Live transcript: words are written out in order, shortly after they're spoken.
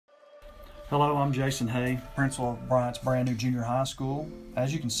Hello, I'm Jason Hay, principal of Bryant's brand new junior high school.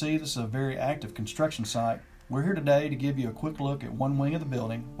 As you can see, this is a very active construction site. We're here today to give you a quick look at one wing of the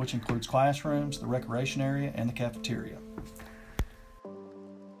building, which includes classrooms, the recreation area, and the cafeteria.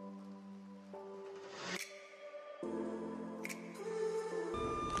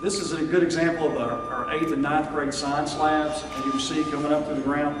 This is a good example of our 8th and 9th grade science labs. As you can see coming up through the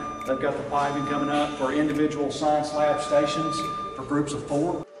ground, they've got the piping coming up for individual science lab stations for groups of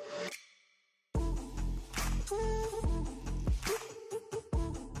 4.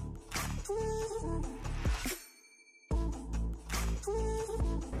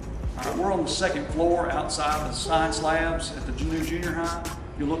 We're on the second floor outside the science labs at the new junior high.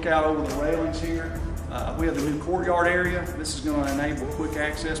 If you look out over the railings here, we have the new courtyard area. This is going to enable quick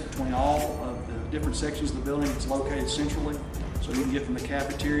access between all of the different sections of the building. It's located centrally, so you can get from the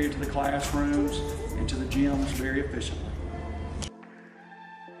cafeteria to the classrooms and to the gyms very efficiently.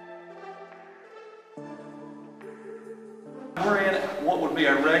 We're in what would be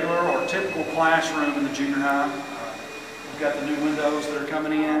a regular or typical classroom in the junior high. We've got the new windows that are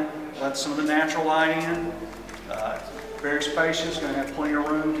coming in. Let some of the natural light in. Very spacious, going to have plenty of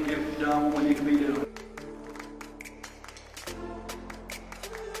room to get done what we need to be doing.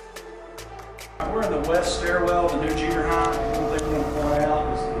 We're in the west stairwell of the new junior high. One thing we want to point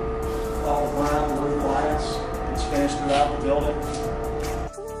out is all the Bryant blue glass that's finished throughout the building.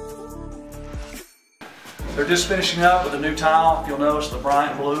 They're just finishing up with a new tile. If you'll notice the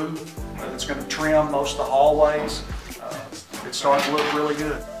Bryant blue, it's going to trim most of the hallways. It's starting to look really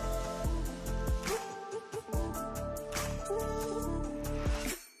good.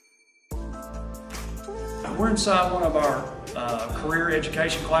 We're inside one of our career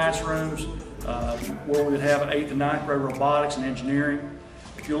education classrooms where we would have 8th and 9th grade robotics and engineering.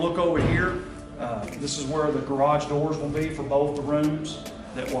 If you look over here, this is where the garage doors will be for both the rooms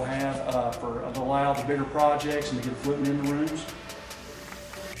that will have to allow the bigger projects and to get equipment in the rooms.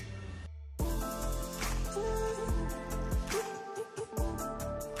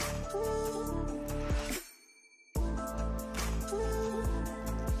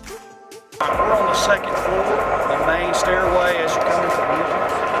 We're on the second floor, the main stairway as you come into the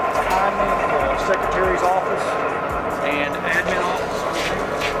entrance. Behind me, the secretary's office and admin office.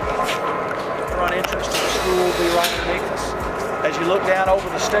 The front entrance to the school will be right underneath us. As you look down over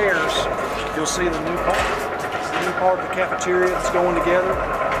the stairs, you'll see the new part of the cafeteria that's going together.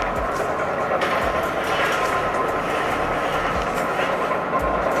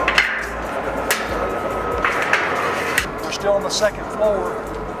 We're still on the second floor,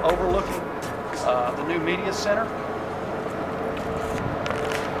 overlooking the new media center.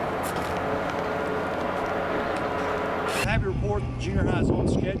 I'm happy to report that the junior high is on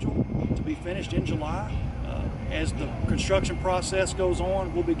schedule to be finished in July. As the construction process goes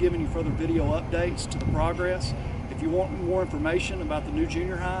on, we'll be giving you further video updates to the progress. If you want more information about the new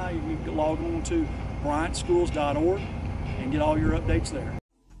junior high, you can log on to bryantschools.org and get all your updates there.